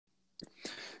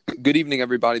Good evening,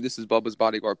 everybody. This is Bubba's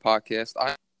Bodyguard Podcast. I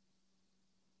have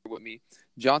with me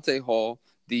Jonte Hall,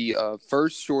 the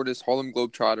first shortest Harlem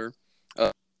Globetrotter.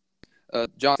 Uh,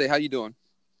 Jonte, how you doing?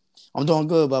 I'm doing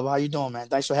good, Bubba. How you doing, man?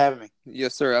 Thanks for having me.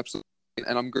 Yes, sir. Absolutely.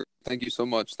 And I'm great. Thank you so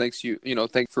much. Thanks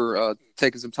thank for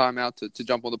taking some time out to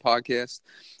jump on the podcast.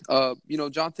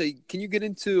 Jonte, can you get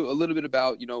into a little bit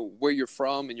about where you're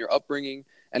from and your upbringing,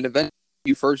 and eventually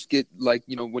you first get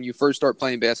when you first start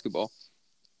playing basketball?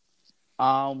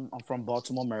 I'm from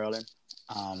Baltimore, Maryland.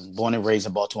 Born and raised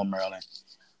in Baltimore, Maryland.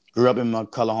 Grew up in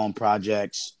McCullough Home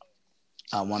Projects,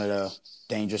 one of the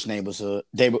dangerous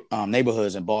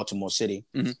neighborhoods in Baltimore City.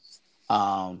 Mm-hmm.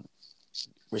 Um,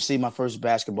 Received my first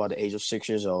basketball at the age of 6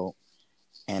 years old,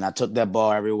 and I took that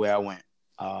ball everywhere I went.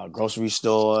 Grocery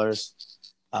stores,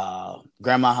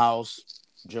 grandma house,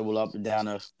 dribble up and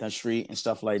down the street and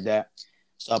stuff like that.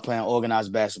 Started playing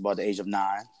organized basketball at the age of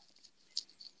 9.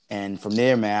 And from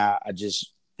there, man, I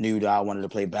just knew that I wanted to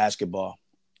play basketball.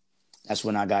 That's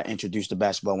when I got introduced to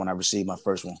basketball when I received my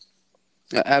first one.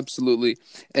 Absolutely.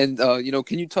 And,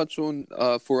 can you touch on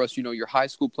for us, your high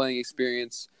school playing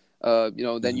experience,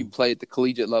 then you play at the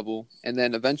collegiate level, and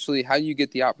then eventually how you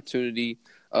get the opportunity,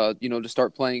 to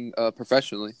start playing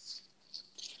professionally?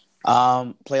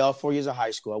 Play all 4 years of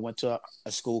high school. I went to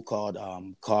a school called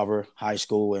Carver High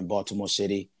School in Baltimore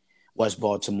City, West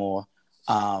Baltimore.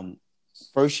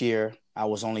 First year, I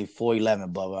was only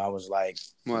 4'11", Bubba. I was like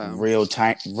Wow. real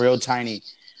tiny,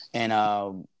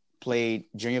 and played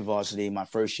junior varsity my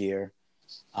first year.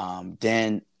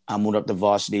 Then I moved up to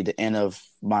varsity the end of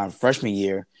my freshman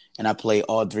year, and I played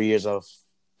all 3 years of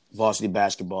varsity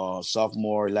basketball,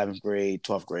 sophomore, 11th grade,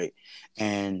 12th grade.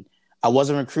 And I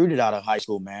wasn't recruited out of high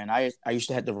school, man. I used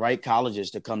to have to write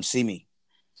colleges to come see me,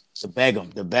 to beg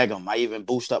them. I even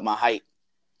boosted up my height,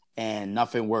 and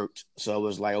nothing worked. So it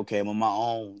was like, okay, I'm on my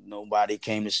own. Nobody's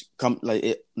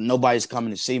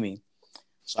coming to see me.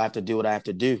 So I have to do what I have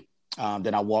to do.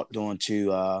 Then I walked on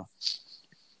to a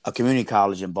community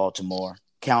college in Baltimore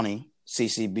County,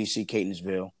 CCBC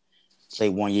Catonsville. Played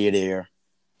 1 year there.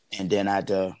 And then I had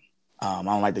to, I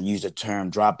don't like to use the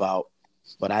term dropout,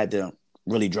 but I had to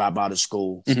really drop out of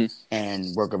school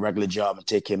and work a regular job and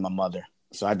take care of my mother.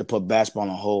 So I had to put basketball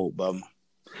on hold, but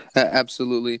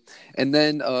Absolutely. And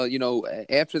then,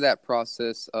 after that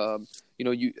process, I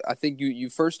think you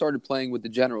first started playing with the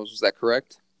Generals. Was that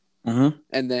correct? Mm-hmm.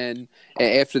 And then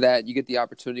after that, you get the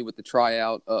opportunity with the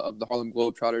tryout of the Harlem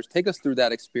Globetrotters. Take us through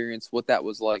that experience, what that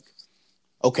was like.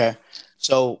 Okay.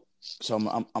 So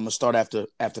I'm gonna start after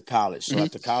college. So Mm-hmm.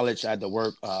 after college, I had to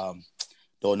work,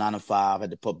 do 9 to 5.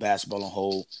 Had to put basketball on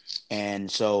hold,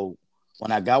 and so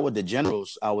when I got with the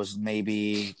Generals, I was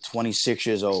maybe 26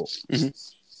 years old. Mm-hmm.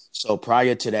 So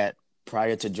prior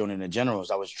to joining the Generals,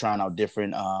 I was trying out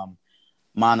different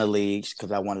minor leagues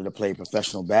because I wanted to play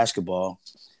professional basketball.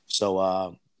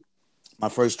 So my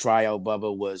first tryout,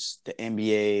 Bubba, was the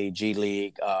NBA G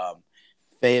League,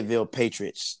 Fayetteville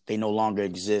Patriots. They no longer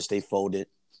exist. They folded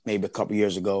maybe a couple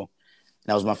years ago.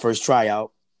 That was my first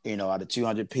tryout. Out of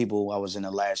 200 people, I was in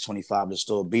the last 25 to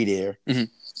still be there. Mm-hmm.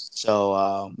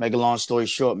 So make a long story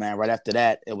short, man, right after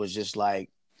that, it was just like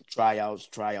tryouts.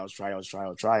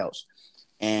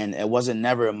 And it wasn't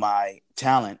never my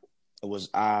talent. It was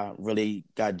I really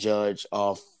got judged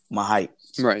off my height.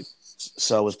 Right.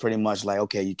 So it was pretty much like,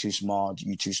 okay, you too small.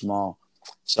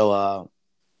 So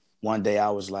one day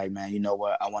I was like, man, you know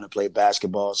what? I want to play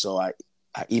basketball. So I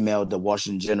emailed the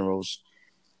Washington Generals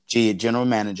general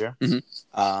manager. Mm-hmm.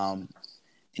 And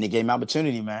he gave me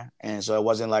opportunity, man. And so it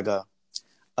wasn't like a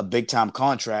big time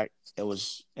contract. It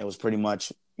was pretty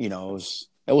much, it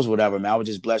was whatever, man. I was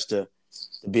just blessed to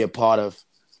be a part of,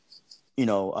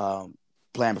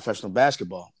 playing professional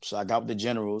basketball. So I got with the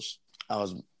Generals.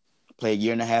 Played a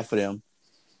year and a half for them.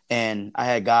 And I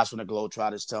had guys from the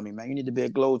Globetrotters tell me, man, you need to be a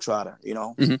Globetrotter,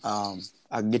 Mm-hmm.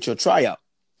 I can get you a tryout.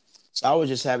 So I was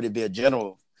just happy to be a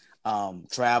general,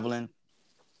 traveling.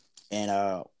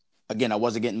 And again, I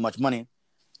wasn't getting much money,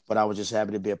 but I was just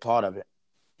happy to be a part of it.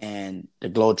 And the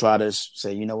Globetrotters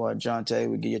say, you know what, Jonte,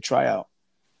 we'll give you a tryout.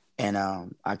 And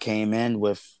I came in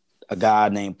with a guy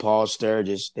named Paul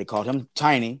Sturgis. They called him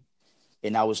Tiny,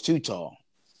 and I was too tall.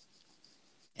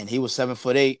 And he was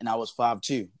 7'8", and I was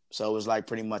 5'2". So it was like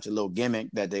pretty much a little gimmick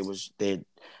that they were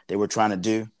trying to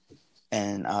do.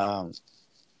 And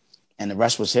the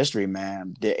rest was history,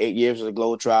 man. Did 8 years with the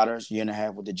Globetrotters, year and a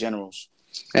half with the Generals.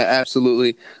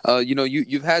 Absolutely.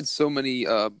 You've had so many,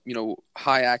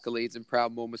 high accolades and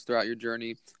proud moments throughout your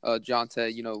journey,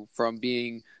 Jonte, from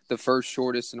being the first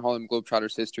shortest in Harlem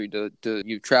Globetrotters history to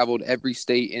you've traveled every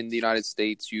state in the United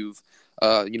States. You've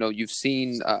You've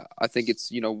seen, I think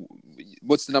it's,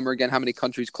 what's the number again? How many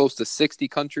countries? Close to 60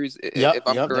 countries, if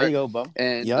I'm There you correct. go, Bo.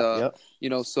 And,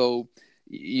 Yep. so,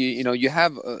 you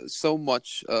have so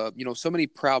much, so many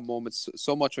proud moments,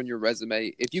 so much on your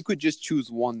resume. If you could just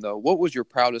choose one, though, what was your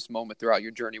proudest moment throughout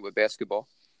your journey with basketball?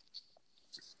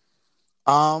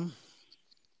 That's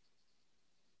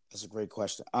a great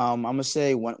question. I'm gonna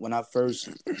say when I first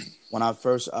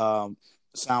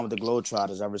signed with the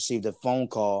Globetrotters, I received a phone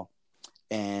call,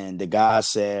 and the guy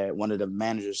said, one of the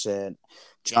managers said,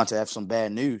 "John, to have some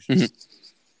bad news."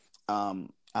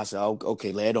 I said, "Oh,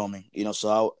 okay, lay it on me."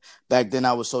 Back then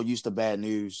I was so used to bad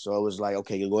news, so I was like,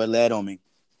 "Okay, you go ahead, lay it on me."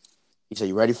 He said,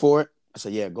 "You ready for it?" I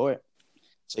said, "Yeah, go ahead."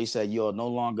 So he said, "You're no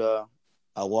longer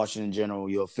a Washington General.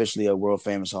 You're officially a world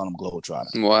famous Harlem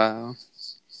Globetrotter." Wow.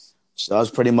 So that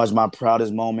was pretty much my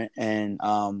proudest moment. And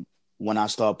when I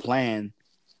started playing,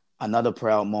 another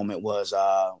proud moment was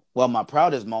my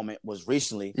proudest moment was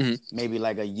recently, maybe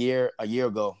like a year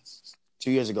ago,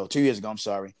 2 years ago. I'm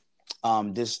sorry.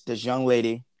 This young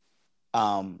lady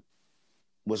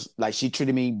was like, she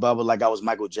treated me, Bubba, like I was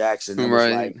Michael Jackson. It was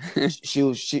Right. like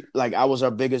she like, I was her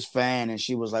biggest fan, and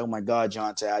she was like, "Oh my God,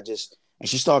 Jonte, and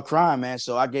she started crying, man.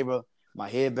 So I gave her my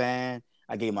headband,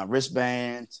 I gave my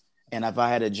wristband, and if I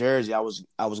had a jersey, I was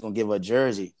gonna give her a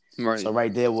jersey. Right. So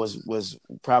right there was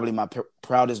probably my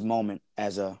proudest moment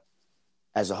as a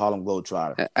Harlem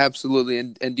Globetrotter. Absolutely.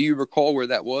 And do you recall where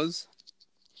that was?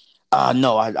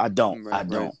 No, I don't.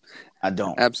 Right. I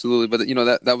don't. Absolutely. But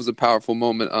that was a powerful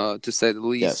moment, to say the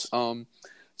least. Yes.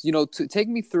 To take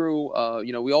me through,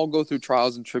 we all go through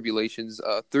trials and tribulations.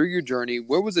 Through your journey,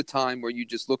 where was a time where you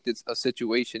just looked at a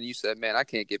situation and you said, "Man, I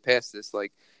can't get past this.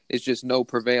 Like, it's just no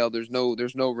prevail. There's no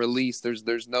release.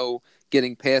 There's no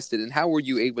getting past it." And how were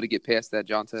you able to get past that,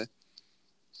 Jonte?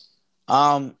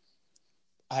 I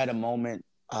had a moment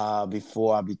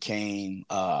before I became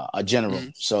a general.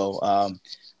 So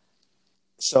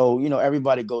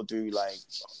everybody go through like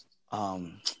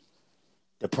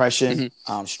depression,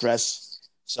 stress.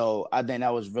 So I think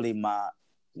that was really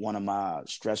one of my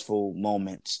stressful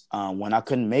moments when I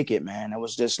couldn't make it, man. It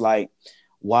was just like,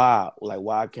 why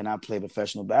can I play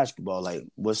professional basketball? Like,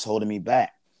 what's holding me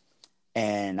back?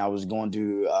 And I was going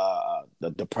through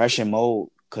the depression mode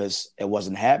because it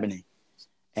wasn't happening.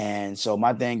 And so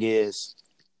my thing is,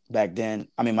 back then,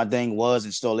 my thing was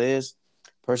and still is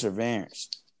perseverance.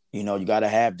 You got to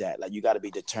have that. Like, you got to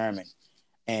be determined.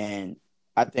 And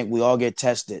I think we all get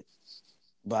tested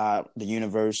by the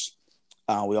universe.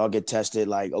 We all get tested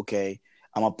like, okay,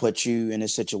 I'm going to put you in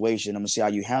this situation. I'm going to see how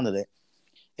you handle it.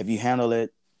 If you handle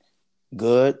it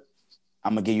good,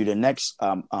 I'm going to give you the next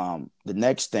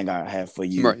thing I have for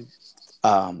you, Right.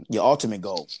 Your ultimate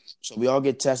goal. So we all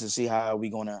get tested to see how we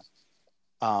going to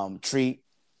treat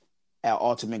our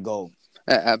ultimate goal.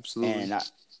 Absolutely. And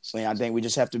I think we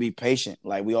just have to be patient.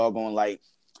 Like, we all going, like,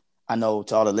 I know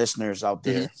to all the listeners out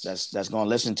there that's going to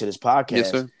listen to this podcast,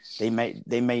 yes, sir.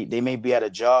 They may be at a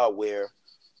job where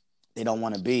they don't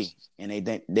want to be, and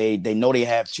they know they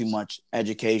have too much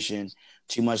education,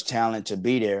 too much talent to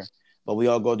be there. But we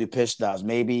all go through pit stops.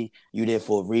 Maybe you there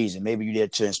for a reason. Maybe you there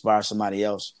to inspire somebody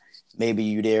else. Maybe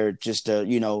you there just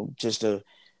to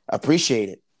appreciate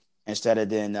it instead of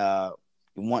then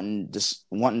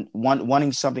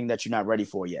wanting something that you're not ready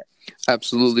for yet.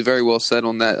 Absolutely. Very well said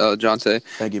on that, Jonte.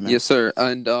 Thank you, man. Yes, sir.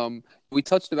 And we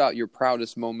touched about your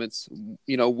proudest moments,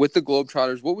 with the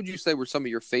Globetrotters. What would you say were some of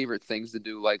your favorite things to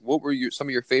do? Like, what were some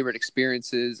of your favorite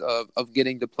experiences of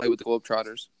getting to play with the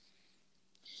Globetrotters?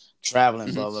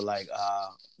 Traveling, brother, like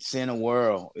seeing the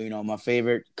world. My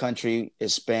favorite country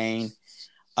is Spain.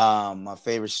 My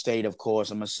favorite state, of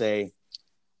course, I'm gonna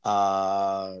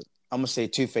say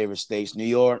two favorite states: New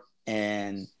York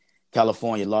and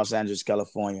California, Los Angeles,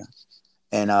 California.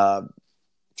 And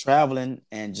traveling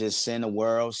and just seeing the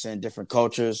world, seeing different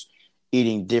cultures,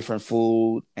 eating different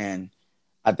food, and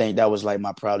I think that was like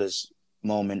my proudest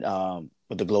moment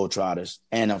with the Globetrotters,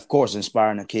 and of course,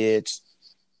 inspiring the kids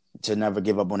to never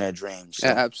give up on their dreams. So.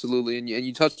 Absolutely, and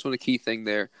you touched on a key thing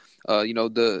there.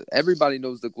 Everybody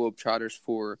knows the Globetrotters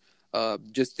for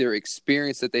just their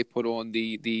experience that they put on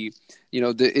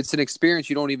it's an experience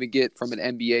you don't even get from an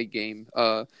NBA game.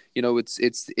 It's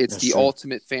That's the true.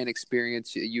 ultimate fan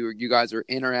experience. You guys are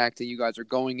interacting. You guys are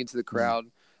going into the crowd.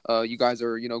 You guys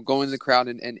are going in the crowd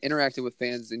and interacting with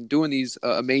fans and doing these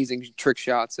amazing trick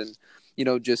shots and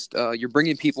you're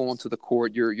bringing people onto the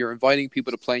court. You're inviting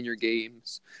people to play in your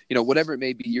games. Whatever it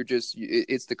may be.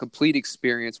 It's the complete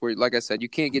experience where, like I said, you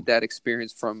can't get that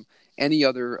experience from any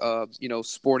other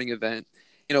sporting event.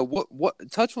 What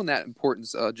touch on that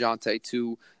importance, Jonte,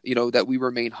 to that we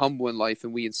remain humble in life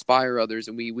and we inspire others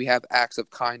and we have acts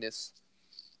of kindness.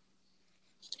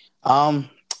 Um,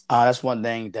 that's one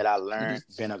thing that I Hmm. learned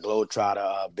being a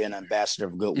globetrotter, being an ambassador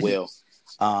of Hmm. goodwill.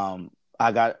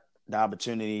 I got the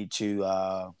opportunity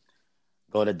to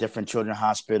go to different children's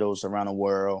hospitals around the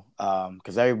world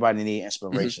because everybody needs Hmm.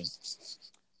 inspiration,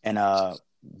 and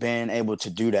being able to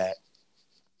do that,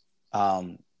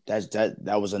 um,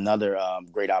 that was another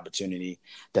great opportunity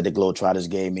that the Globetrotters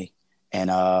gave me,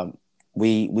 and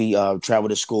we travel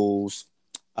to schools,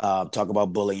 talk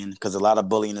about bullying because a lot of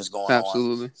bullying is going on.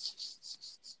 Absolutely.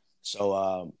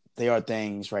 So there are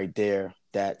things right there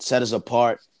that set us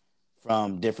apart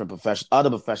from different other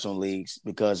professional leagues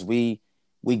because we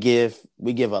give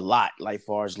a lot like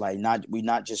far as like not we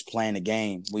not just playing the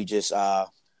game, we just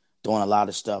doing a lot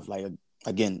of stuff like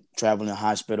again traveling to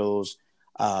hospitals,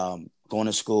 going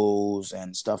to schools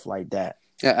and stuff like that.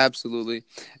 Yeah, absolutely.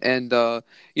 And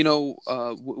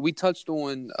we touched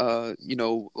on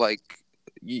like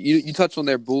you touched on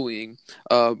their bullying.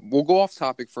 We'll go off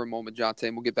topic for a moment, Jonte,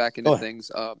 and we'll get back into Go ahead.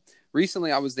 things.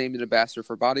 Recently, I was named an ambassador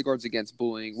for Bodyguards Against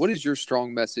Bullying. What is your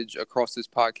strong message across this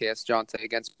podcast, Jonte,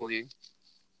 against bullying?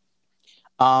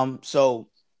 So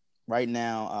right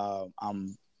now,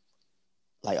 I'm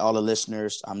like all the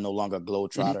listeners. I'm no longer a Hmm.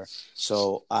 globetrotter,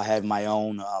 so I have my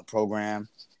own program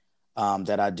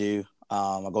that I do.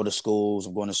 I go to schools.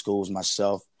 I'm going to schools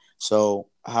myself. So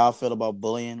how I feel about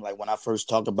bullying, like when I first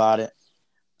talk about it,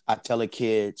 I tell the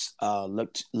kids,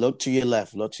 look to your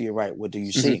left, look to your right. What do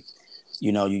you Hmm. see?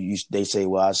 You they say,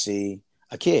 well, I see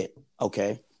a kid.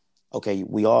 Okay, okay,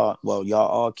 we all well, y'all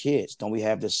all kids. Don't we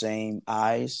have the same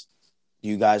eyes? Do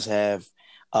you guys have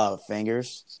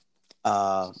fingers?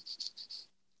 Uh,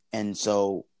 and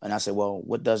I said, well,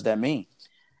 what does that mean?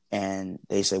 And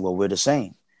they say, well, we're the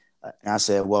same. And I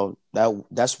said, well,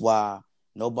 that's why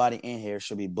nobody in here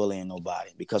should be bullying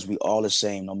nobody because we all the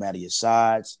same, no matter your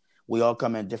size. We all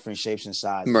come in different shapes and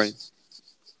Right. sizes.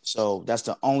 So that's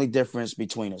the only difference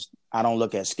between us. I don't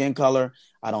look at skin color.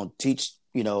 I don't teach,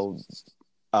 I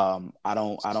don't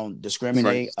Right.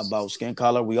 discriminate about skin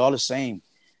color. We all the same,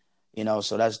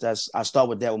 so that's I start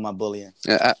with that with my bullying.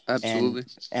 Yeah, And absolutely.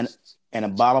 and and the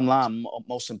bottom line,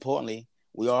 most importantly,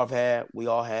 we all have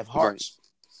Right. hearts.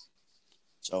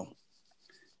 So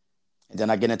and then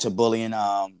I get into bullying.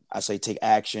 I say take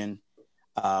action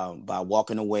by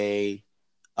walking away,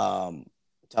 um,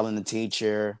 telling the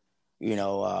teacher,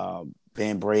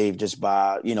 being brave just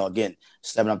by again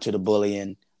stepping up to the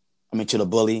bullying. I mean to the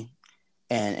bully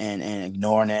and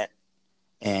ignoring it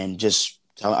and just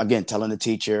telling the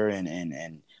teacher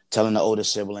and telling the older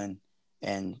sibling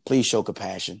and please show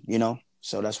compassion.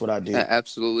 So that's what I do. Yeah,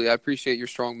 absolutely. I appreciate your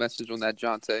strong message on that,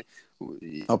 Jonte.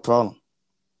 No problem.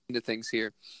 Into things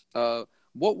here.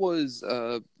 What was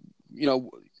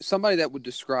somebody that would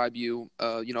describe you?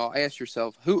 Ask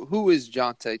yourself who is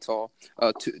Jonte Tall?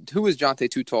 Who is Jonte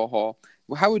Too Tall Hall?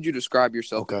 How would you describe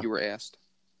yourself if Okay. you were asked?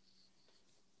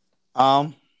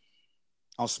 Um,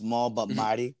 I'm small but Hmm.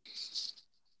 mighty.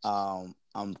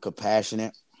 I'm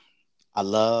compassionate. I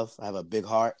have a big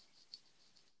heart,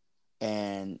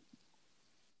 and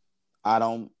I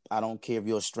don't care if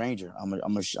you're a stranger. I'm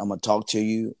gonna talk to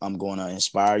you. I'm gonna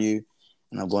inspire you,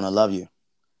 and I'm gonna love you.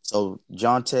 So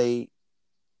Jonte,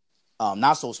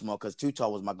 not so small because Too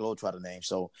Tall was my globetrotter name.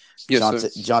 So Yes,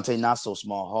 sir. Jonte, not so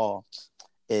small Hall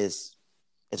is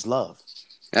love.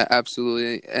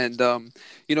 Absolutely. And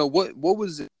what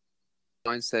was the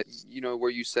mindset? Where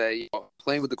you say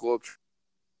playing with the globe,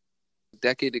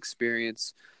 decade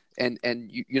experience, and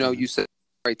Mm-hmm. you said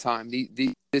right time.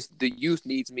 The youth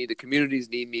needs me. The communities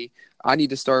need me. I need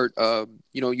to start,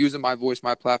 using my voice,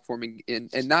 my platform,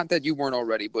 and not that you weren't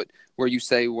already, but where you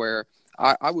say where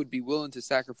I would be willing to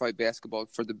sacrifice basketball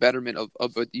for the betterment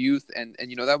of a youth, and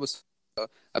that was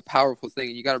a powerful thing,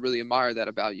 and you got to really admire that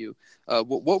about you.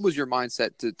 What was your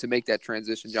mindset to make that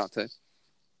transition, Jonte?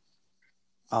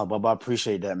 Oh, Bob, I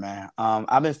appreciate that, man.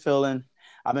 I've been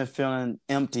feeling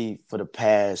empty for the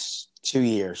past 2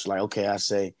 years. Like, okay, I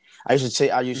used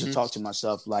to Hmm. talk to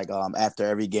myself like after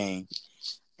every game,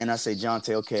 and I say,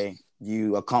 Jonte, okay,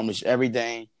 you accomplished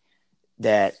everything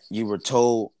that you were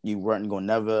told you weren't going to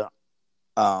never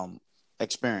um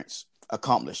experience,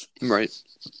 accomplish. Right.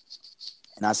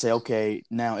 And I say, okay,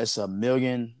 now it's a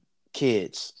million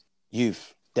kids,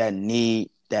 youth that need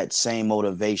that same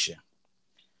motivation.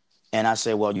 And I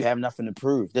say, well, you have nothing to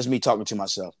prove. This is me talking to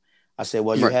myself. I said,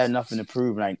 well, you Right. had nothing to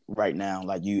prove right now.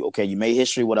 Like you made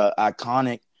history with an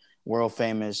iconic, world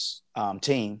famous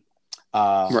team.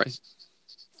 Uh, Right.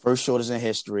 First shortest in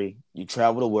history. You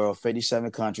travel the world,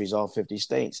 57 countries, all 50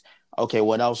 states. Okay,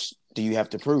 what else do you have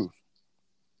to prove?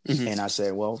 Hmm. And I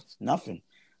said, well, nothing.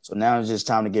 So now it's just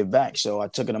time to give back. So I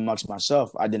took it amongst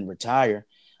myself. I didn't retire.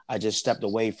 I just stepped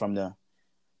away from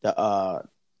the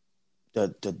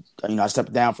I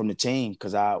stepped down from the team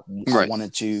because I Right.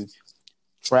 wanted to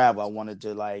travel. I wanted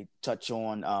to like touch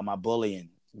on my bullying,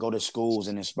 go to schools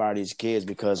and inspire these kids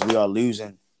because we are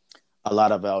losing a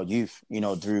lot of our youth,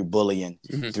 through bullying,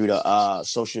 Hmm. through the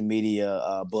social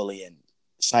media bullying,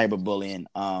 cyberbullying,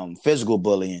 physical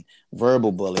bullying,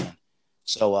 verbal bullying.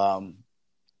 So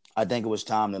I think it was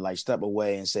time to like step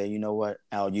away and say, you know what,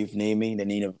 our youth need me. They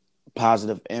need a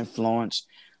positive influence,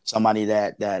 somebody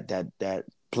that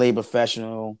play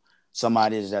professional,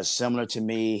 somebody that's similar to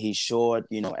me. He's short,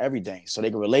 everything, so they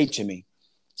can relate to me.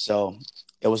 So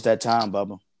it was that time,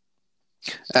 Bubba.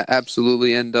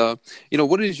 Absolutely. And,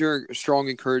 what is your strong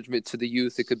encouragement to the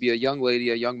youth? It could be a young lady,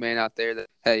 a young man out there that,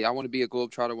 hey, I want to be a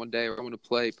Globetrotter one day, or I want to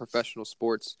play professional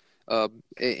sports.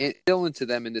 Instill into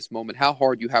them in this moment how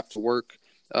hard you have to work,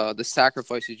 the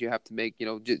sacrifices you have to make.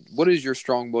 What is your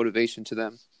strong motivation to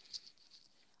them?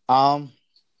 Um,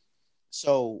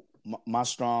 so my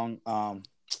strong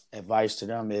advice to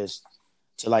them is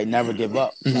to like never give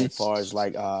up. Hmm. Like far as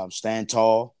like stand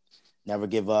tall, never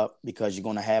give up because you're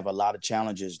gonna have a lot of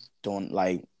challenges doing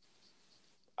like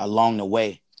along the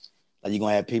way. Like you're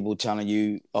gonna have people telling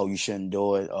you, "Oh, you shouldn't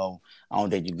do it. Oh, I don't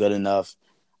think you're good enough.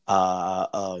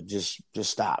 Just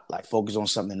stop. Like focus on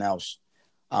something else."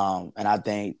 And I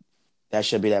think that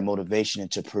should be that motivation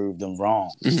to prove them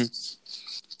wrong. Hmm.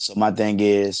 So my thing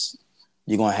is,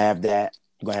 you're gonna have that.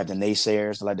 You're gonna have the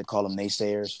naysayers. I like to call them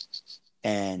naysayers,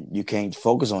 and you can't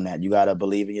focus on that. You gotta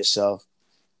believe in yourself,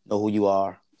 know who you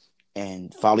are,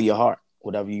 and follow your heart.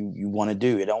 Whatever you want to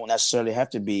do. It don't necessarily have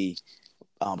to be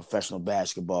professional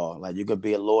basketball. Like you could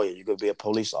be a lawyer, you could be a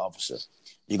police officer,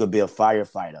 you could be a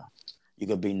firefighter, you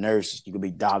could be nurses, you could be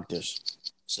doctors.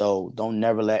 So don't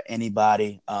never let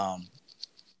anybody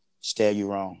steer you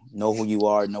wrong. Know who you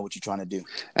are, know what you're trying to do.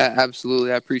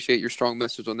 Absolutely. I appreciate your strong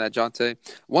message on that, Jonte.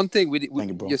 One thing Thank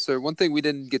you, bro. yes, sir. One thing we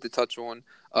didn't get to touch on,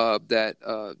 that,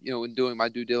 in doing my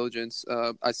due diligence,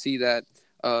 I see that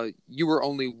you were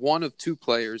only one of two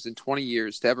players in 20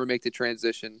 years to ever make the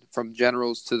transition from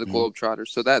Generals to the Mm-hmm. Globetrotters.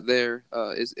 So that there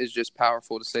is just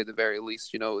powerful to say the very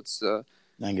least. It's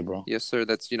Thank you, bro. yes, sir.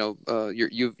 That's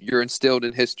you're instilled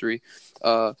in history.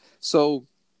 So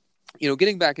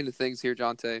getting back into things here,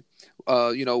 Jonte,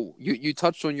 you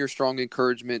touched on your strong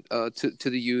encouragement to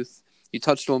the youth. You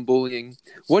touched on bullying.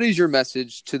 What is your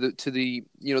message to the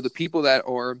the people that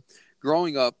are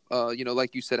growing up?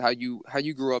 Like you said, how you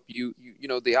grew up.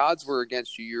 The odds were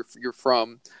against you. You're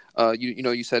from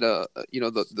you said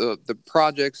the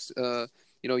projects.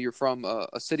 You're from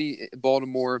a city,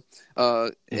 Baltimore,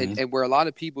 and, Mm-hmm. and where a lot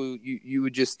of people you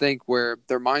would just think where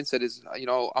their mindset is,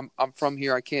 I'm from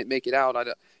here, I can't make it out.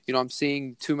 I'm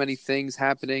seeing too many things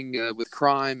happening with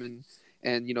crime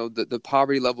and the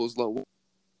poverty level is low.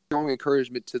 Strong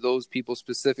encouragement to those people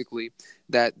specifically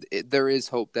that there is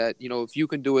hope that if you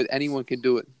can do it, anyone can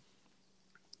do it.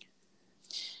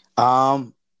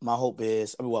 My hope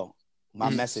is, well, my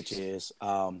Hmm. message is,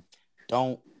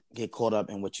 don't get caught up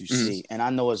in what you Hmm. see. And I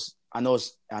know it's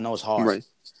hard Right.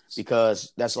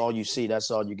 because that's all you see. That's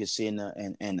all you can see in the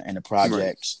Right.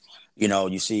 projects.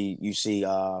 You see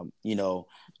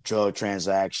drug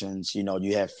transactions.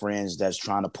 You have friends that's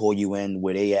trying to pull you in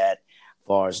where they at, as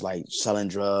far as like selling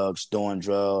drugs, doing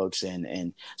drugs,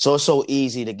 and so it's so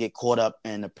easy to get caught up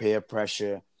in the peer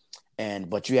pressure.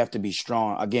 But you have to be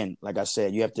strong. Again, like I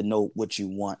said, you have to know what you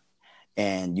want,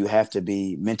 and you have to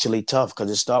be mentally tough because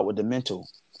it start with the mental.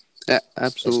 It start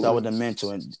Absolutely. with the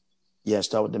mental, and yeah,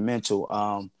 start with the mental.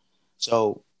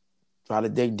 So try to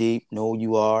dig deep, know who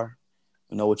you are,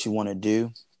 know what you want to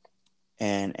do,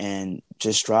 and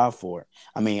just strive for it.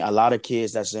 I mean, a lot of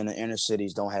kids that's in the inner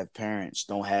cities don't have parents,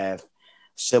 don't have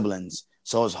siblings,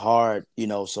 so it's hard.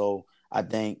 So I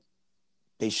think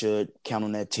they should count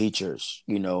on their teachers.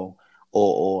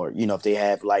 Or if they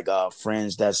have like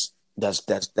friends that's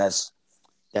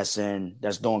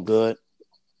doing good.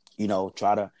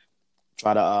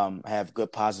 Try to have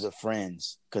good positive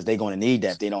friends because they're going to need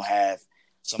that. If they don't have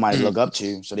somebody to Hmm. look up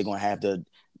to, so they're going to have to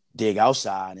dig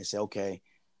outside and say, okay,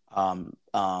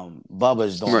 Bubba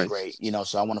is doing Right. great,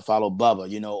 so I want to follow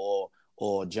Bubba,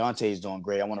 or Jonte is doing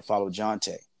great, I want to follow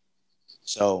Jonte.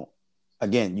 So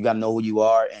again, you got to know who you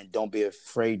are and don't be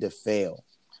afraid to fail.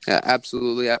 Yeah,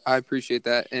 absolutely. I appreciate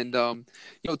that. And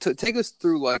to take us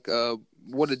through like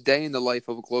what a day in the life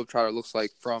of a globetrotter looks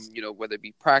like, from whether it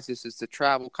be practices to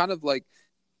travel, kind of like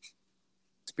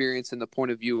experience and the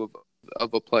point of view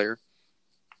of a player.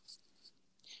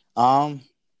 Um,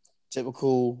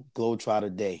 Typical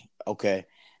Globetrotter day. Okay,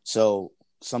 so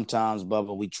sometimes,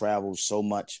 Bubba, we travel so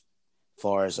much.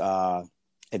 Far as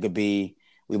it could be,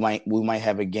 we might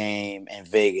have a game in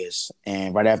Vegas,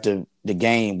 and right after the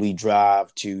game, we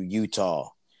drive to Utah.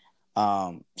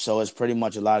 So it's pretty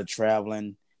much a lot of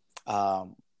traveling.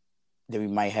 Um, then we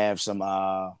might have some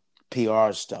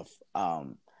PR stuff.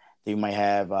 Then we might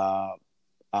have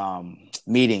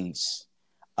meetings,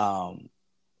 um,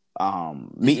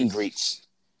 meet Hmm. and greets.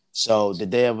 So the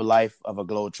day of a life of a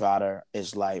globetrotter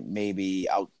is like maybe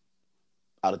out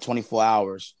of 24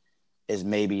 hours is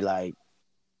maybe like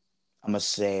I'm gonna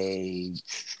say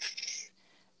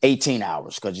 18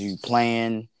 hours because you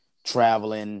plan,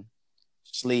 traveling,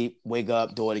 sleep, wake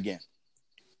up, do it again.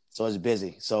 So it's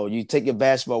busy. So you take your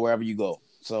basketball wherever you go.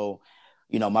 So,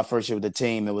 my first year with the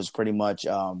team, it was pretty much,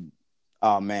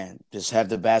 oh man, just have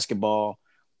the basketball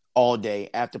all day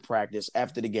after practice,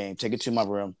 after the game, take it to my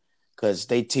room because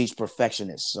they teach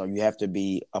perfectionists. So you have to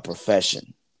be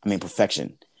perfection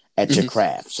at your Hmm.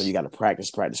 craft. So you got to practice,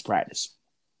 practice, practice.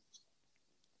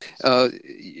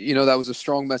 That was a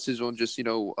strong message on just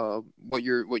what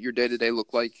your day to day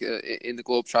looked like in the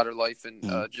Globetrotter life, and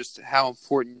Mm-hmm. just how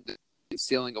important the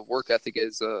instilling of work ethic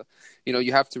is.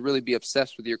 You have to really be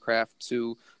obsessed with your craft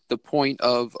to the point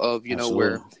of where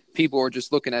Absolutely. people are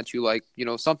just looking at you like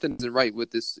something isn't right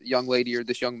with this young lady or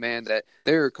this young man, that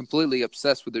they're completely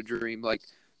obsessed with their dream, like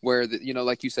where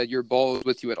like you said, your ball is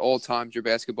with you at all times, your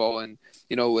basketball, and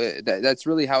that's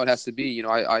really how it has to be.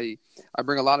 I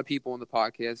bring a lot of people on the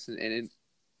podcast, and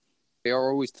they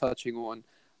are always touching on.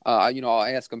 I'll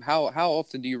ask them how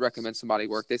often do you recommend somebody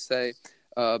work? They say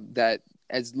that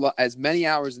as many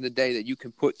hours in the day that you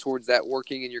can put towards that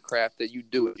working in your craft, that you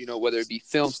do it. Whether it be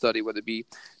film study, whether it be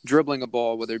dribbling a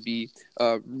ball, whether it be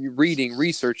reading,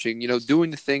 researching.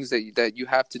 Doing the things that you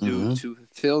have to do Mm-hmm. to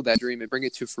fulfill that dream and bring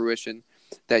it to fruition.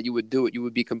 That you would do it. You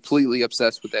would be completely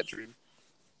obsessed with that dream.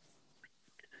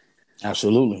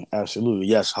 Absolutely, absolutely.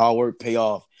 Yes, hard work pay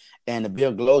off. And the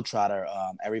Bill Globetrotter,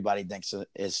 everybody thinks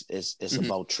it's Hmm.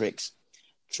 about tricks.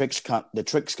 The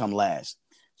tricks come last.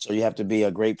 So you have to be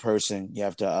a great person. You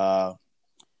have to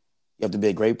be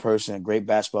a great person, a great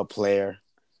basketball player.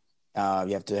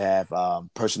 You have to have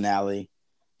personality,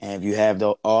 and if you have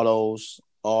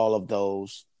all of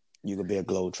those, you could be a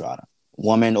globetrotter,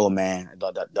 woman or man.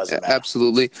 That doesn't matter.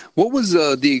 Absolutely. What was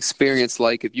the experience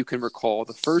like, if you can recall,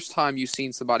 the first time you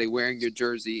seen somebody wearing your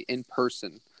jersey in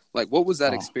person? Like, what was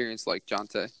that Oh, experience like,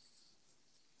 Jonte?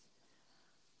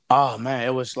 oh man,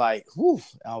 it was like, whew,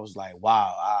 I was like,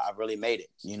 wow, I really made it.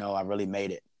 I really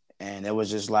made it, and it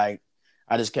was just like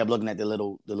I just kept looking at the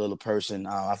little person.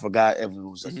 I forgot if it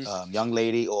was Hmm. a young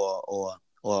lady or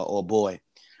boy,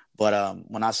 but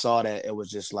when I saw that, it was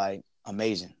just like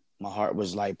amazing. My heart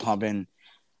was like pumping,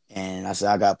 and I said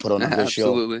I got to put on a good show.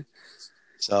 Absolutely.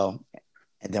 So,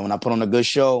 and then when I put on a good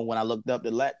show, when I looked up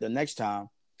the next time,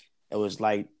 it was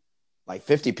like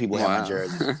 50 people had my Wow.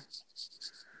 jersey.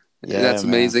 Yeah, That's man.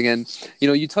 amazing. And,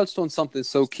 you touched on something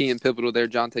so key and pivotal there,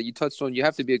 Jonte. You touched on you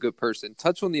have to be a good person.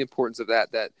 Touch on the importance of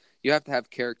that you have to have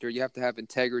character, you have to have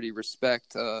integrity,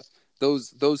 respect,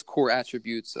 those core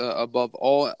attributes above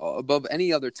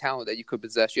any other talent that you could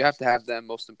possess. You have to have them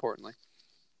most importantly.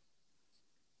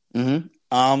 hmm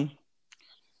Um.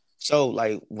 So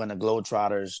like when the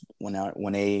Globetrotters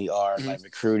when they are Hmm. like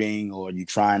recruiting or you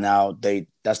trying out,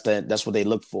 that's what they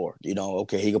look for.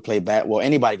 Okay, he could play well,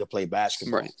 anybody could play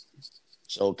basketball. Right.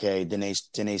 So okay, then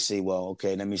they see, well,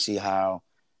 okay, let me see how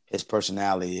his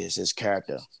personality is, his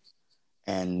character.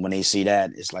 And when they see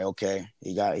that, it's like, okay,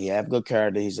 he have good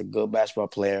character, he's a good basketball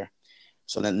player.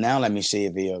 So then now let me see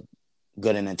if he's a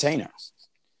good entertainer.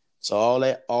 So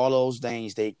all those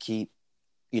things they keep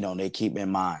in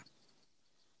mind.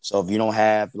 So if you don't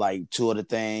have like two of the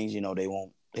things,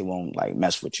 they won't like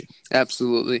mess with you.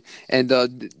 Absolutely. And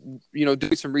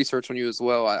doing some research on you as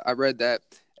well. I read that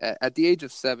at the age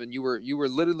of 7, you were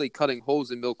literally cutting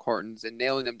holes in milk cartons and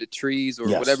nailing them to trees or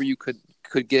whatever Yes. you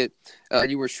could get, and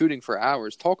you were shooting for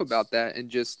hours. Talk about that, and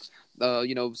just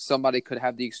somebody could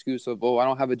have the excuse of, oh, I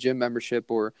don't have a gym membership,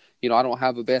 or I don't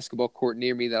have a basketball court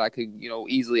near me that I could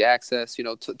easily access.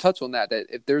 Touch on that. That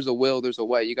if there's a will, there's a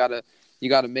way. You gotta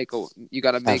make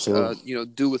Absolutely.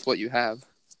 do with what you have.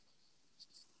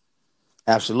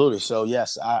 Absolutely. So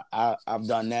yes, I've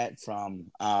done that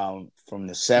from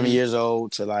the 7 years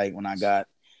old to like when I got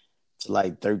to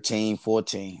like 13,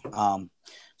 14. Being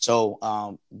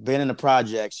in the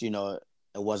projects, it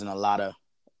wasn't a lot of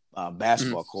Hmm.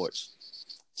 basketball courts.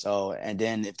 So and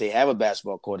then if they have a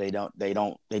basketball court, they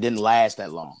didn't last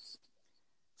that long.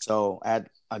 So I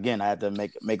had to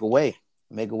make a way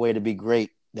to be great,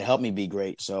 to help me be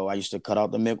great. So I used to cut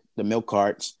out the milk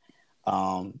carts,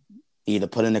 um, either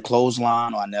put in the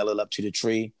clothesline or I nail it up to the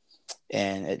tree.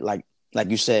 And like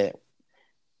you said,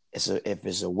 if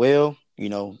it's a will,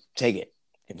 take it.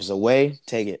 If it's away,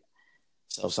 take it.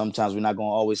 So sometimes we're not going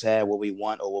to always have what we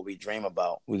want or what we dream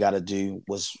about. We got to do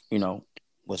what's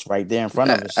right there in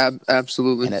front of us.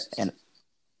 Absolutely. And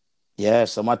yeah,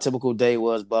 so my typical day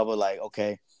was, Bubba, like,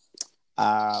 okay,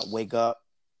 I wake up.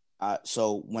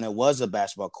 So when it was a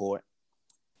basketball court,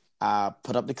 I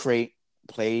put up the crate,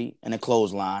 play in a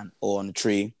clothesline or on the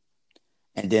tree.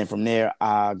 And then from there,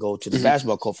 I go to the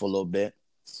basketball court for a little bit,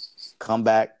 come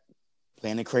back,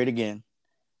 play in the crate again,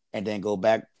 and then go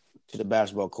back to the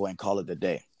basketball court and call it a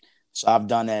day. So I've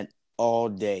done that all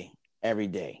day, every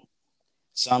day,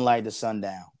 sunlight to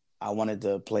sundown. I wanted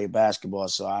to play basketball,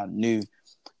 so I knew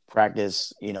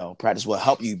practice will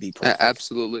help you be perfect.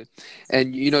 Absolutely.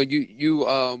 And you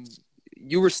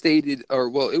were stated, or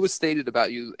well, it was stated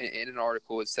about you in an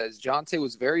article. It says Jonte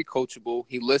was very coachable.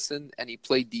 He listened and he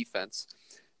played defense.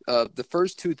 The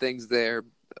first two things there,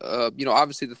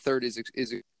 obviously the third is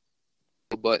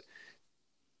but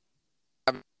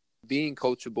being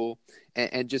coachable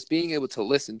and just being able to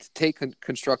listen, to take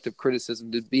constructive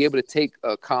criticism, to be able to take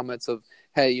comments of,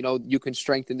 hey, you can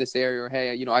strengthen this area, or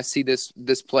hey, I see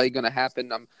this play going to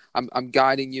happen. I'm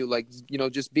guiding you, like,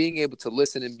 just being able to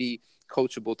listen and be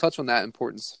coachable. Touch on that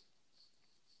importance.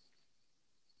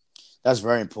 That's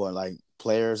very important. Like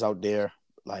players out there,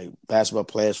 like basketball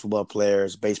players, football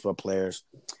players, baseball players,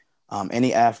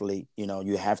 any athlete,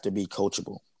 you have to be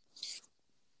coachable.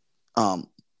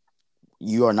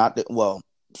 You are not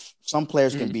some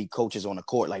players can be coaches on the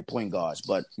court, like point guards,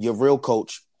 but your real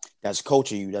coach that's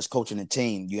coaching you, that's coaching the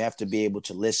team, you have to be able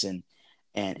to listen,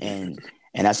 and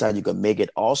that's how you can make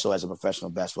it also as a professional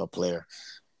basketball player.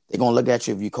 They're going to look at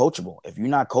you if you're coachable. If you're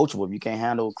not coachable, if you can't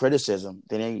handle criticism,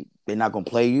 then they're not going to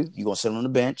play you. You're going to sit on the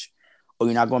bench, or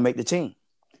you're not going to make the team.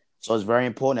 So it's very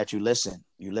important that you listen.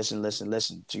 You listen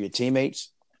to your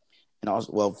teammates, and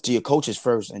also, to your coaches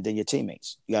first, and then your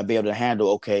teammates. You got to be able to handle,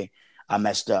 okay, I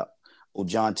messed up. Oh,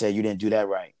 Jonte, you didn't do that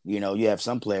right. You have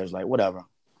some players like, whatever,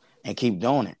 and keep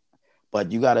doing it.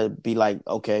 But you got to be like,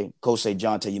 okay, coach say,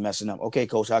 Jonte, you messing up. Okay,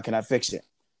 coach, how can I fix it?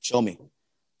 Show me.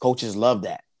 Coaches love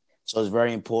that. So it's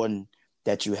very important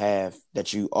that you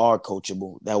are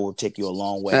coachable. That will take you a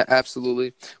long way.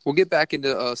 Absolutely. We'll get back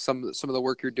into some of the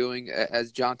work you're doing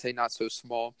as Jonte Not So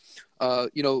Small.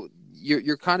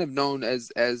 You're kind of known as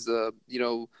the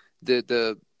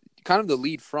kind of the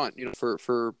lead front,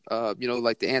 for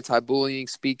like the anti-bullying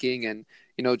speaking, and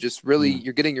just really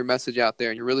you're getting your message out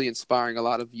there, and you're really inspiring a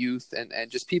lot of youth and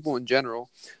just people in general.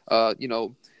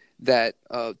 That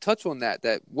touch on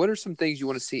that what are some things you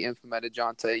want to see implemented,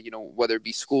 Jonte, whether it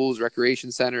be schools,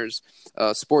 recreation centers,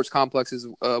 sports complexes,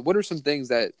 what are some things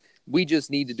that we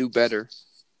just need to do better?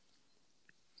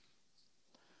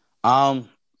 I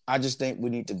just think we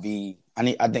need to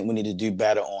I think we need to do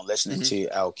better on listening to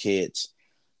our kids,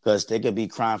 because they could be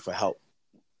crying for help.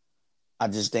 I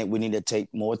just think we need to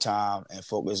take more time and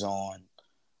focus on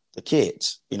the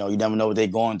kids. You never know what they're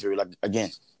going through. Like,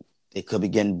 again, they could be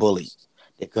getting bullied.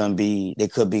 They could be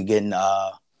getting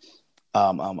word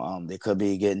I'm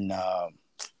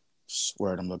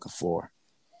looking for.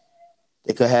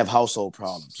 They could have household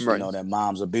problems. Right. That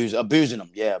mom's abusing them.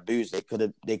 Yeah, abused. They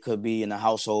could be in a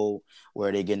household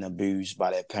where they're getting abused by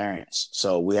their parents.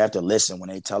 So we have to listen when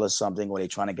they tell us something, or they're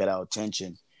trying to get our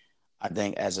attention. I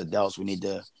think as adults we need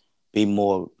to be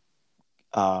more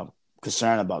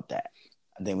concerned about that.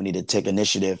 I think we need to take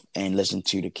initiative and listen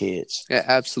to the kids. Yeah,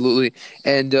 absolutely.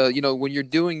 And, when you're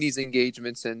doing these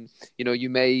engagements, and, you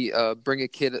may bring a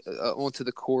kid onto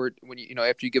the court when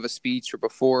after you give a speech or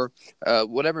before,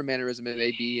 whatever mannerism it may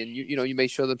be. And, you may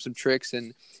show them some tricks,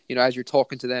 and, as you're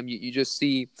talking to them, you just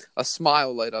see a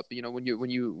smile light up, when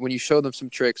you show them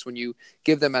some tricks, when you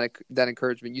give them that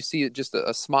encouragement, you see just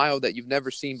a smile that you've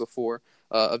never seen before,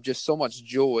 of just so much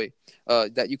joy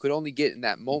that you could only get in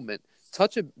that moment.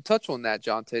 Touch on that,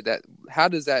 Jonte. That how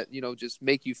does that just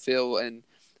make you feel, and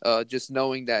just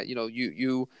knowing that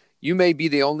you may be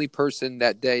the only person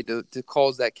that day to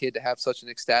cause that kid to have such an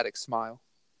ecstatic smile.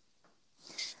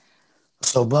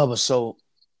 So Bubba,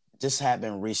 this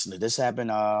happened recently. This happened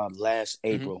last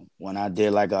April when I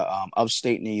did like a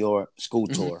upstate New York school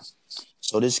tour.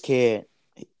 So this kid,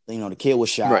 the kid was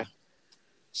shy. Right.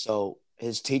 So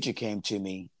his teacher came to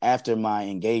me after my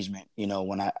engagement.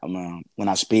 When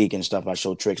I speak and stuff, I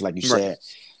show tricks like you said.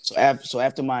 So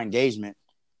after my engagement,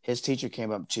 his teacher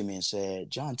came up to me and said,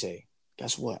 Jonte,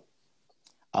 guess what?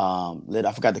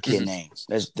 I forgot the kid name.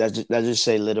 Let's just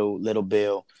say little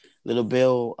Bill. Little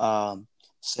Bill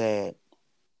said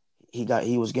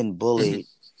he was getting bullied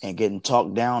and getting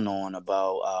talked down on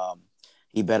about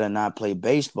he better not play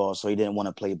baseball. So he didn't want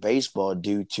to play baseball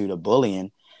due to the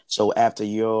bullying. So after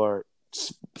your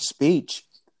speech,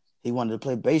 he wanted to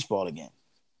play baseball again.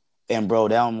 And bro,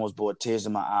 that almost brought tears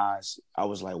in my eyes. I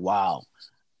was like, wow,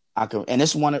 I could. And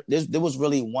this was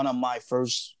really one of my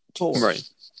first Right.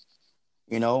 tours,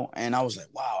 And I was like,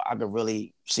 wow, I could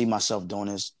really see myself doing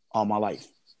this all my life.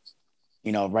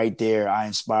 Right there, I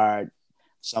inspired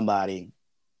somebody.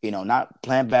 Not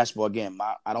playing basketball again.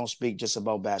 I don't speak just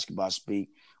about basketball. I speak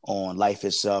on life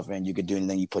itself, and you can do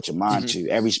anything you put your mind Mm-hmm.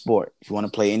 to. Every sport, if you want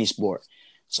to play any sport.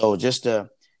 So just to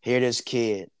hear this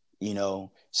kid,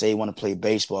 say he want to play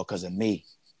baseball because of me.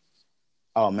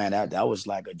 Oh man, that was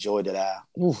like a joy that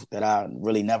I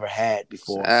really never had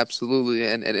before. Absolutely,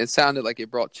 and it sounded like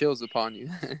it brought chills upon you.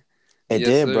 It Yes,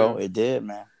 did, bro. sir. It did,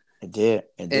 man. It did. It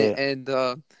and, did. and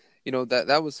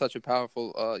that was such a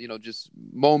powerful just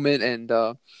moment. And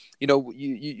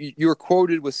you were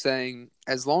quoted with saying,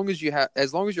 as long as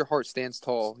your heart stands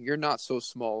tall, you're not so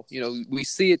small. We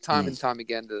see it time Mm. and time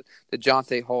again, the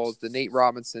Jonte Halls, the Nate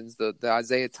Robinsons, the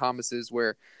Isaiah Thomases,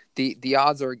 where the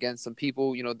odds are against some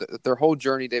people. Their whole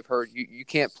journey, they've heard you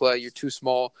can't play, you're too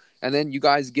small, and then you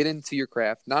guys get into your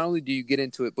craft. Not only do you get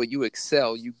into it, but you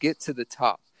excel, you get to the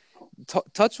top.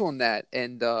 Touch on that.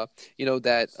 And that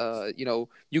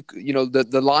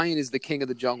the lion is the king of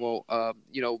the jungle,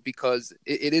 because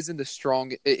it isn't the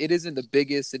strong, it isn't the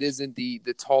biggest, it isn't the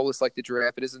tallest like the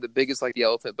giraffe, it isn't the biggest like the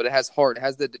elephant, but it has heart, it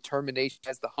has the determination, it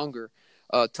has the hunger.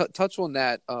 Touch on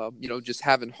that, just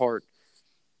having heart.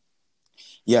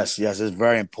 Yes, yes, it's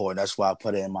very important. That's why I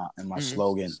put it in my Hmm.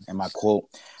 slogan and my quote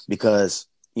because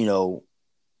you know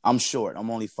I'm short.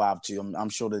 I'm only 5'2". I'm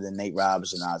shorter than Nate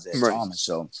Robinson and Isaiah Right. Thomas.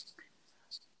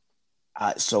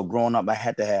 So growing up, I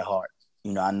had to have heart.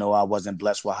 I know I wasn't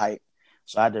blessed with height,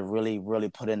 so I had to really, really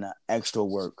put in the extra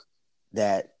work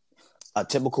that a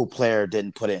typical player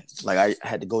didn't put in. Like I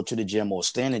had to go to the gym or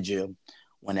stay in the gym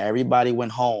when everybody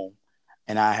went home,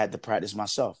 and I had to practice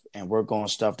myself and work on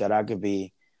stuff that I could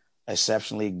be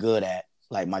exceptionally good at,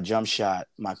 like my jump shot,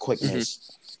 my Hmm.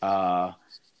 quickness, my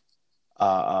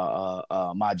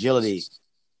agility,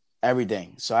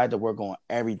 everything. So I had to work on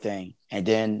everything, and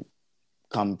then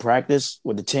come practice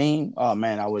with the team. Oh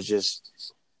man, I was just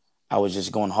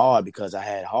going hard because I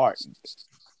had heart.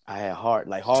 I had heart,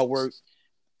 like hard work.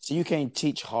 So you can't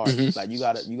teach heart. Hmm. Like you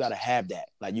gotta have that.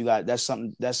 Like that's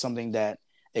something that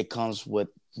it comes with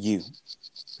you.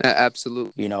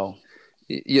 Absolutely. You know.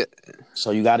 Yeah.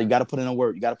 So you gotta put in the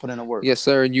work. You gotta put in the work. Yes,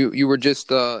 sir. And you were just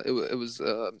it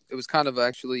was kind of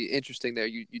actually interesting there.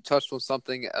 You touched on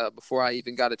something before I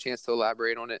even got a chance to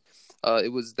elaborate on it.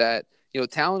 It was that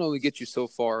talent only gets you so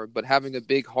far, but having a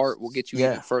big heart will get you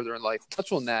even Yeah. further in life.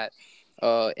 Touch on that.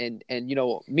 And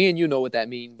me and you know what that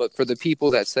means. But for the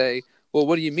people that say, well,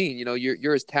 what do you mean?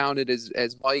 You're as talented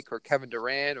as Mike or Kevin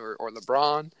Durant or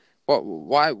LeBron.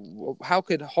 Why? How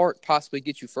could heart possibly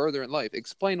get you further in life?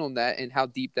 Explain on that and how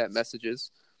deep that message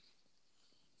is.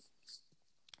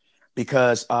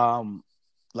 Because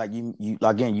like you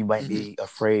again you might Hmm. be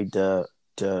afraid to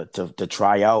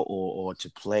try out or to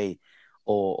play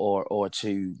or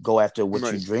to go after what you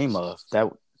Right. dream of.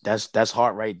 That's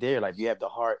heart right there. Like you have the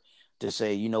heart to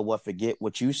say, you know what, forget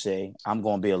what you say. I'm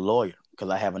going to be a lawyer because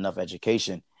I have enough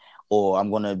education, or I'm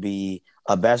going to be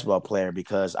a basketball player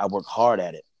because I work hard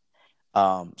at it.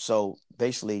 So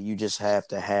basically, you just have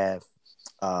to have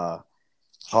uh,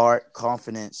 heart,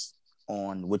 confidence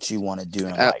on what you want to do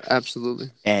in life. Absolutely.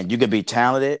 And you could be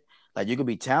talented, like you could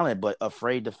be talented, but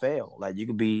afraid to fail. Like you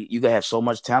could have so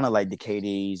much talent, like the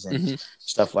KDs and Hmm.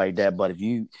 stuff like that. But if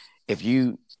you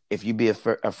be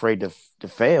afraid to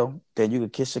fail, then you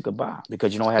could kiss it goodbye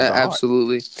because you don't have the heart.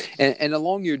 Absolutely. And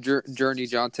along your journey,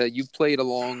 Jonte, you played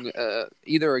along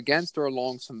either against or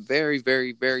along some very,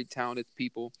 very, very talented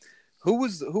people. Who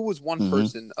was one Mm-hmm.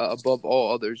 person above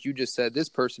all others? You just said this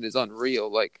person is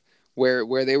unreal, like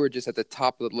where they were just at the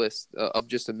top of the list of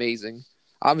just amazing.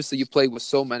 Obviously, you played with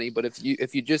so many, but if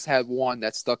you just had one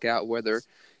that stuck out, whether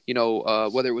it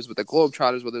was with the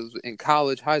Globetrotters, whether it was in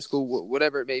college, high school,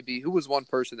 whatever it may be, who was one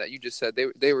person that you just said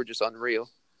they were just unreal?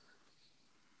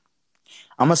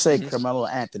 I'm gonna say Hmm. Carmelo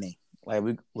Anthony.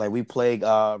 Like we played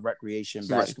recreation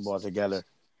Right. basketball together,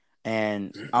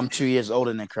 and I'm 2 years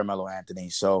older than Carmelo Anthony.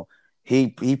 So he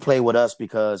played with us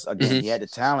because again Hmm. he had the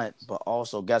talent, but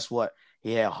also guess what?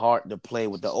 He had heart to play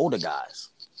with the older guys.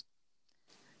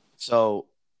 So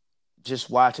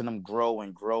just watching him grow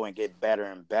and grow and get better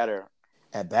and better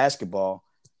at basketball,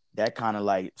 that kind of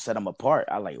like set him apart.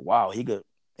 I like, wow, he could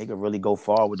really go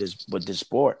far with this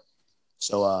sport.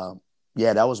 So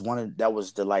yeah, that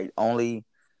was the like only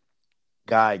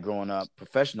guy growing up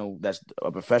professional that's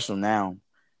a professional now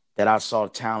that I saw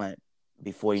talent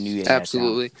before he knew he had talent.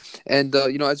 Absolutely. And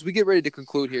as we get ready to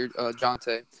conclude here,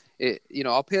 Jonte,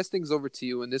 I'll pass things over to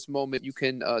you in this moment. You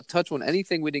can touch on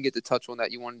anything we didn't get to touch on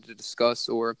that you wanted to discuss,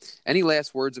 or any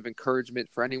last words of encouragement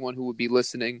for anyone who would be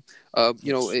listening.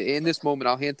 Yes. In this moment,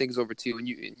 I'll hand things over to you, and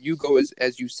you go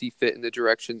as you see fit in the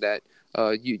direction that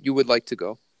you would like to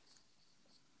go.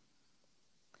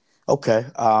 Okay.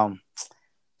 I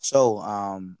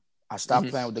stopped Hmm.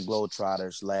 playing with the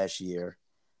Globetrotters last year.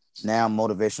 Now I'm a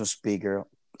motivational speaker.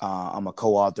 I'm a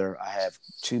co-author. I have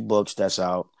two books that's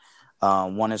out.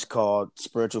 One is called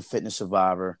Spiritual Fitness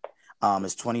Survivor.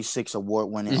 It's 26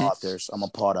 award-winning Hmm. authors. I'm a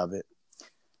part of it.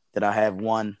 That I have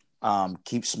one,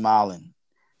 Keep Smiling.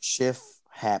 Shift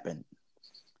Happen.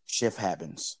 Shift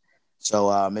Happens.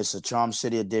 So it's a Charm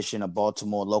City edition of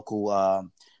Baltimore local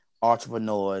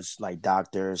entrepreneurs like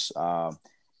doctors,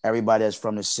 everybody that's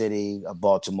from the city of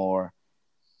Baltimore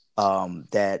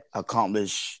that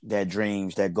accomplish their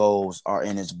dreams, their goals are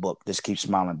in his book, this Keep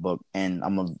Smiling book. And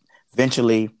I'm going to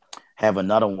eventually have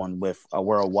another one with a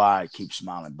worldwide Keep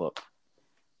Smiling book.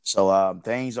 So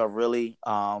things are really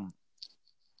are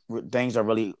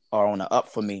on the up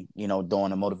for me, doing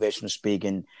the motivational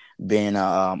speaking, being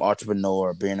an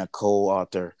entrepreneur, being a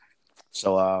co-author.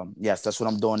 So, yes, that's what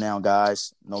I'm doing now,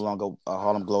 guys. No longer a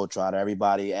Harlem Globetrotter.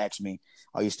 Everybody asks me,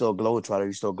 are you still a Globetrotter? Are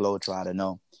you still a Globetrotter?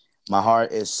 No. My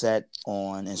heart is set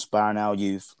on inspiring our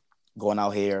youth, going out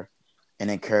here and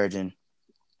encouraging.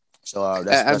 So that's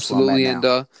where I'm at Absolutely, and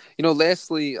now.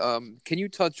 lastly, can you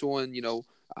touch on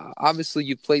obviously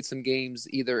you've played some games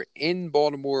either in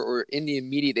Baltimore or in the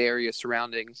immediate area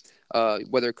surrounding,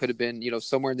 whether it could have been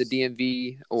somewhere in the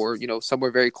DMV or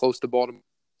somewhere very close to Baltimore.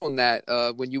 On that,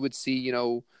 when you would see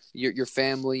your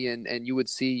family and you would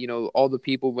see all the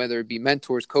people, whether it be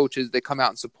mentors, coaches, they come out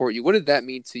and support you. What did that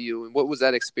mean to you, and what was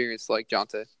that experience like,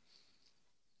 Jonte?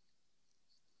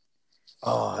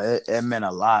 Oh, it meant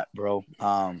a lot, bro.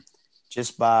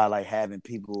 Just by like having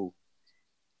people.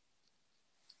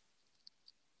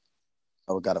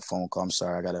 Oh, got a phone call. I'm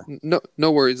sorry. I gotta.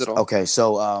 No worries at all. Okay,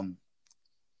 so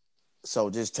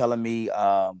just telling me,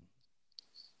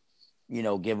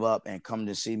 give up and come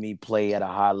to see me play at a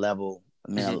high level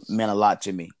Hmm. meant a lot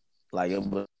to me. Like it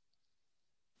was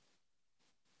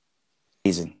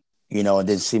amazing, and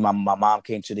then see my mom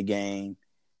came to the game.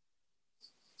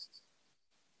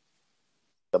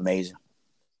 Amazing.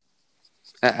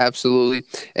 Absolutely.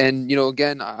 And,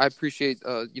 again, I appreciate,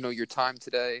 your time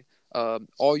today,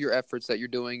 all your efforts that you're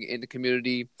doing in the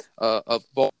community of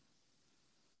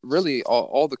really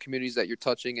all the communities that you're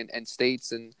touching and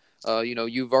states. And,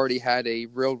 you've already had a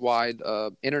worldwide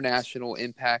international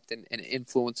impact and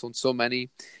influence on so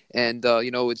many. And,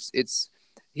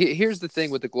 here's the thing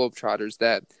with the Globetrotters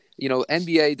that,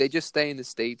 NBA, they just stay in the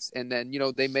States, and then,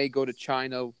 they may go to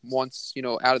China once,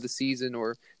 out of the season,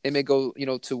 or they may go,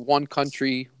 to one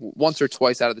country once or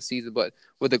twice out of the season. But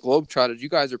with the Globetrotters, you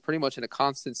guys are pretty much in a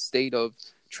constant state of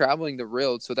traveling the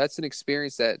road. So that's an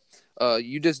experience that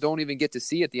you just don't even get to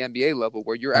see at the NBA level,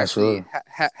 where you're actually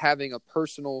Absolutely. having a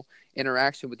personal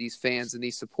interaction with these fans and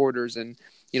these supporters and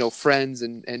friends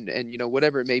and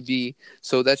whatever it may be.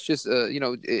 So that's just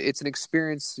it's an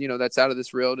experience that's out of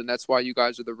this world, and that's why you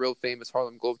guys are the real famous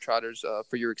Harlem Globetrotters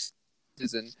for your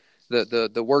experiences and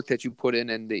the work that you put in,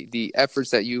 and the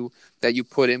efforts that you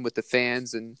put in with the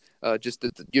fans, and just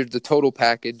the total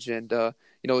package. And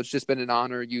it's just been an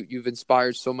honor. You've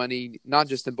inspired so many, not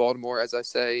just in Baltimore, as I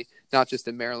say, not just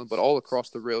in Maryland, but all across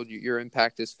the world. Your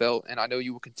impact is felt, and I know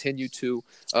you will continue to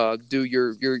do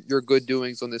your good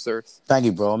doings on this earth. Thank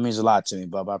you, bro. It means a lot to me,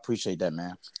 Bob. I appreciate that,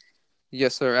 man.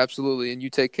 Yes, sir. Absolutely. And you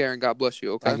take care, and God bless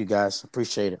you. Thank Okay. you, guys.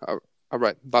 Appreciate it. All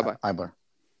right. Bye All bye. right, bye.